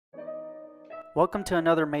Welcome to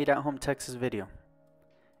another MadeAtHomeTX video.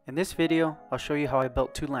 In this video, I'll show you how I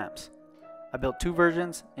built two lamps. I built two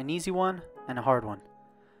versions, an easy one and a hard one.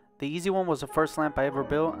 The easy one was the first lamp I ever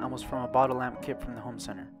built and was from a bottle lamp kit from the home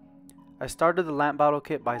center. I started the lamp bottle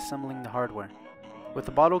kit by assembling the hardware. With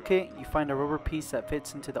the bottle kit, you find a rubber piece that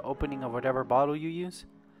fits into the opening of whatever bottle you use.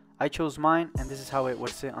 I chose mine and this is how it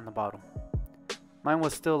would sit on the bottle. Mine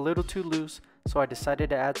was still a little too loose, so I decided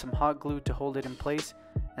to add some hot glue to hold it in place,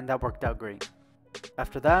 and that worked out great.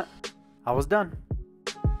 After that, I was done.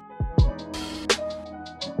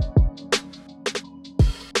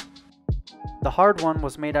 The hard one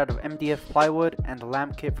was made out of MDF plywood and the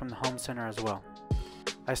lamp kit from the home center as well.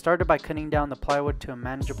 I started by cutting down the plywood to a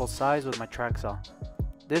manageable size with my track saw.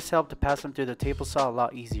 This helped to pass them through the table saw a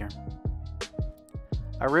lot easier.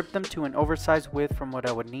 I ripped them to an oversized width from what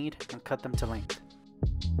I would need and cut them to length.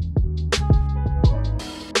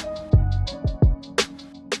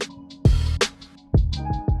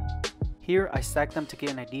 Here I stacked them to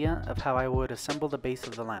get an idea of how I would assemble the base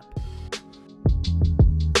of the lamp.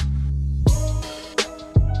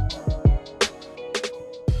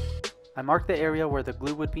 I marked the area where the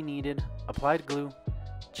glue would be needed, applied glue,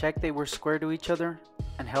 checked they were square to each other,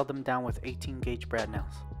 and held them down with 18 gauge brad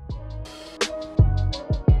nails.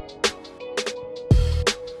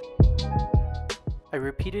 I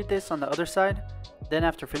repeated this on the other side, then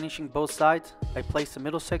after finishing both sides, I placed the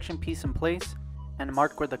middle section piece in place and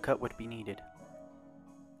marked where the cut would be needed.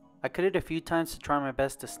 I cut it a few times to try my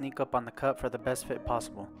best to sneak up on the cut for the best fit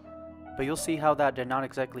possible, but you'll see how that did not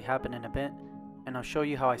exactly happen in a bit, and I'll show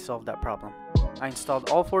you how I solved that problem. I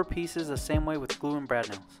installed all four pieces the same way with glue and brad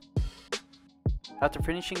nails. After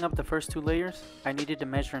finishing up the first two layers, I needed to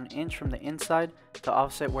measure an inch from the inside to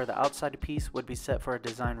offset where the outside piece would be set for a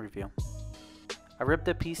design reveal. I ripped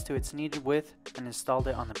the piece to its needed width and installed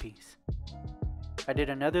it on the piece. I did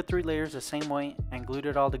another 3 layers the same way and glued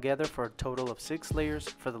it all together for a total of 6 layers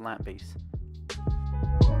for the lamp base.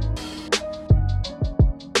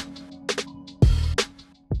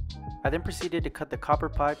 I then proceeded to cut the copper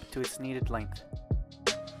pipe to its needed length.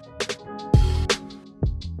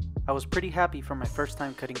 I was pretty happy for my first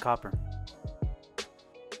time cutting copper.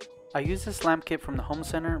 I used this lamp kit from the home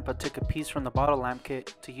center but took a piece from the bottle lamp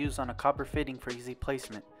kit to use on a copper fitting for easy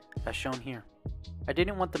placement, as shown here. I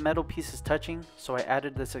didn't want the metal pieces touching, so I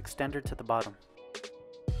added this extender to the bottom.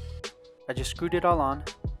 I just screwed it all on,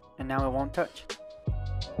 and now it won't touch.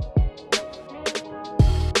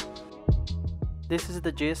 This is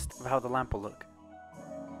the gist of how the lamp will look.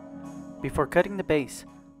 Before cutting the base,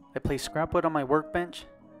 I placed scrap wood on my workbench,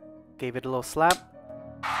 gave it a little slap,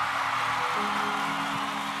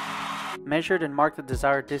 measured and marked the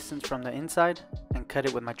desired distance from the inside, and cut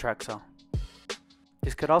it with my track saw.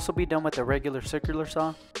 This could also be done with a regular circular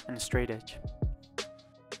saw and a straight edge.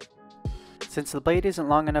 Since the blade isn't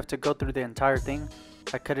long enough to go through the entire thing,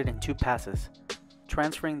 I cut it in 2 passes,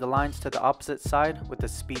 transferring the lines to the opposite side with a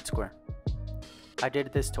speed square. I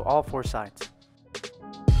did this to all 4 sides.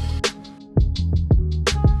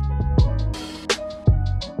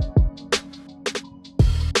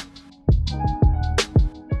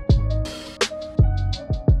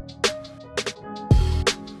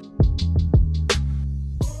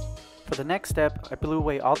 For the next step, I blew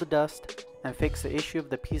away all the dust and fixed the issue of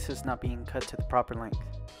the pieces not being cut to the proper length.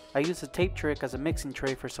 I used a tape trick as a mixing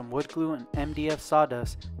tray for some wood glue and MDF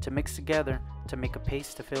sawdust to mix together to make a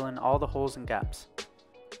paste to fill in all the holes and gaps.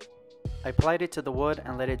 I applied it to the wood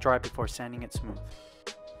and let it dry before sanding it smooth.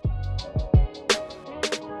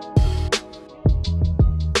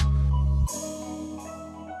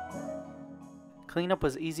 Cleanup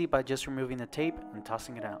was easy by just removing the tape and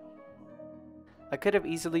tossing it out. I could have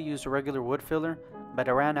easily used a regular wood filler, but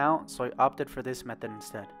I ran out, so I opted for this method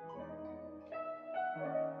instead.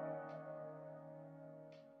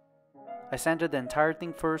 I sanded the entire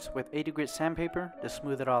thing first with 80 grit sandpaper to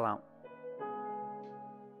smooth it all out.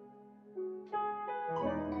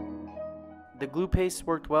 The glue paste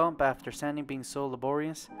worked well, but after sanding being so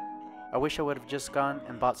laborious, I wish I would have just gone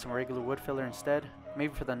and bought some regular wood filler instead.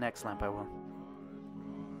 Maybe for the next lamp I will.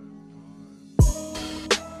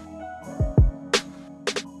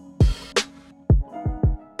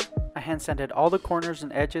 I hand sanded all the corners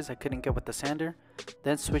and edges I couldn't get with the sander,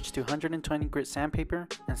 then switched to 120 grit sandpaper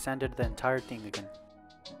and sanded the entire thing again.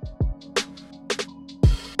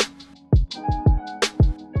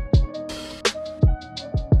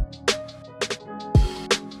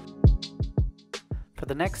 For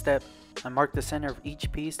the next step, I marked the center of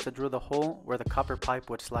each piece to drill the hole where the copper pipe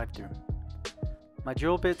would slide through. My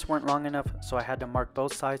drill bits weren't long enough, so I had to mark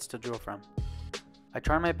both sides to drill from. I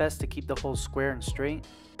tried my best to keep the holes square and straight,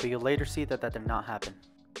 but you'll later see that did not happen.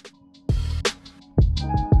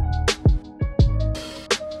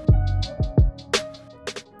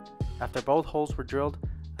 After both holes were drilled,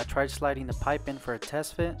 I tried sliding the pipe in for a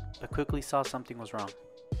test fit, but quickly saw something was wrong.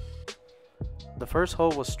 The first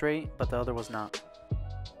hole was straight, but the other was not.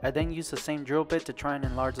 I then used the same drill bit to try and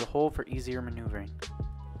enlarge the hole for easier maneuvering.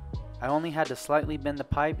 I only had to slightly bend the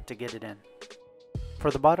pipe to get it in. For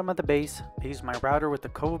the bottom of the base, I used my router with the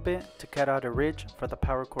cove bit to cut out a ridge for the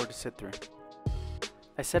power cord to sit through.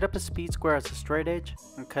 I set up a speed square as a straight edge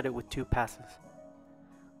and cut it with 2 passes.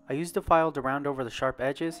 I used the file to round over the sharp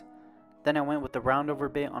edges, then I went with the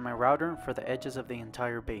roundover bit on my router for the edges of the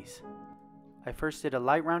entire base. I first did a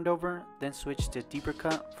light roundover, then switched to deeper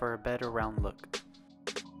cut for a better round look.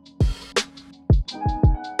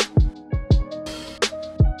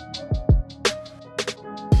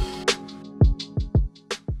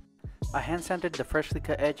 I hand sanded the freshly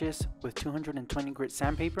cut edges with 220 grit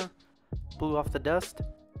sandpaper, blew off the dust,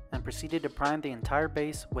 and proceeded to prime the entire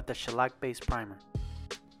base with the shellac base primer.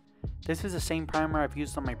 This is the same primer I've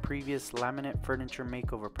used on my previous laminate furniture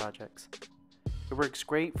makeover projects. It works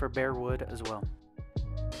great for bare wood as well.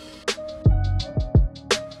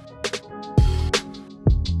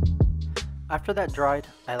 After that dried,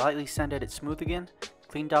 I lightly sanded it smooth again,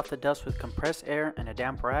 cleaned off the dust with compressed air and a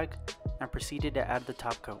damp rag, and proceeded to add the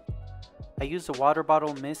top coat. I used the water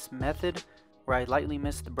bottle mist method where I lightly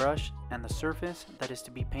mist the brush and the surface that is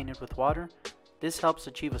to be painted with water. This helps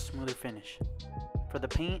achieve a smoother finish. For the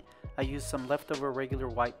paint, I used some leftover regular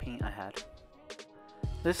white paint I had.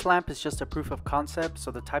 This lamp is just a proof of concept,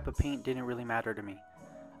 so the type of paint didn't really matter to me.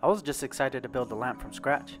 I was just excited to build the lamp from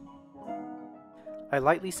scratch. I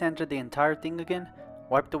lightly sanded the entire thing again,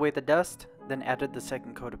 wiped away the dust, then added the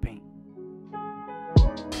second coat of paint.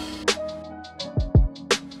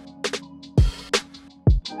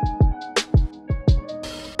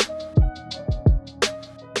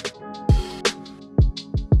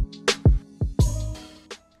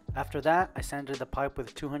 After that, I sanded the pipe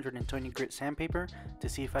with 220 grit sandpaper to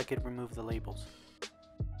see if I could remove the labels.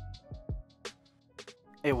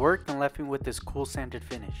 It worked and left me with this cool sanded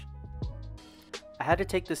finish. I had to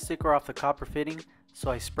take the sticker off the copper fitting,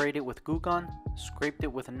 so I sprayed it with Goo Gone, scraped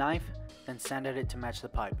it with a knife, then sanded it to match the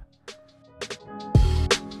pipe.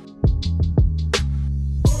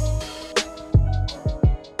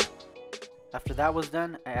 After that was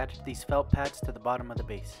done, I added these felt pads to the bottom of the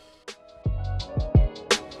base.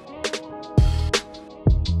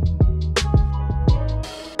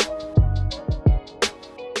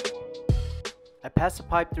 I passed the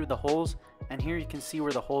pipe through the holes, and here you can see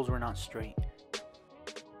where the holes were not straight.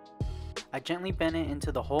 I gently bent it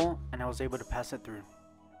into the hole and I was able to pass it through.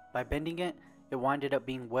 By bending it, it winded up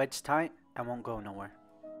being wedged tight and won't go nowhere.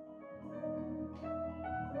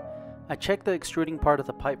 I checked the extruding part of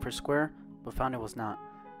the pipe for square, but found it was not,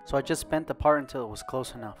 so I just bent the part until it was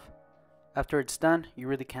close enough. After it's done, you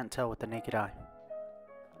really can't tell with the naked eye.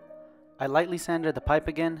 I lightly sanded the pipe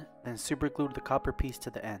again, then super glued the copper piece to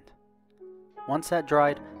the end. Once that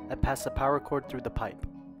dried, I passed the power cord through the pipe.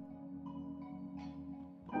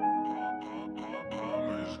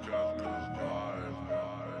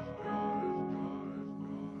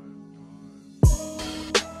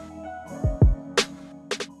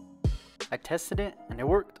 I tested it and it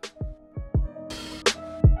worked.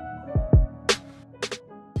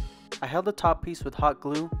 I held the top piece with hot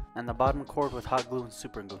glue and the bottom cord with hot glue and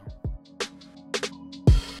super glue.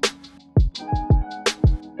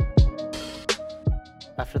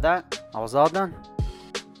 After that, I was all done.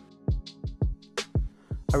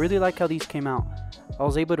 I really like how these came out. I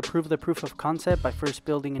was able to prove the proof of concept by first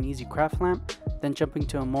building an easy craft lamp, then jumping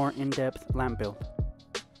to a more in-depth lamp build.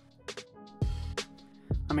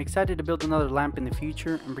 I'm excited to build another lamp in the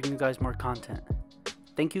future and bring you guys more content.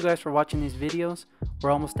 Thank you guys for watching these videos.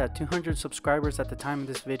 We're almost at 200 subscribers at the time of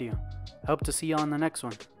this video. I hope to see you on the next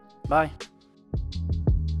one. Bye.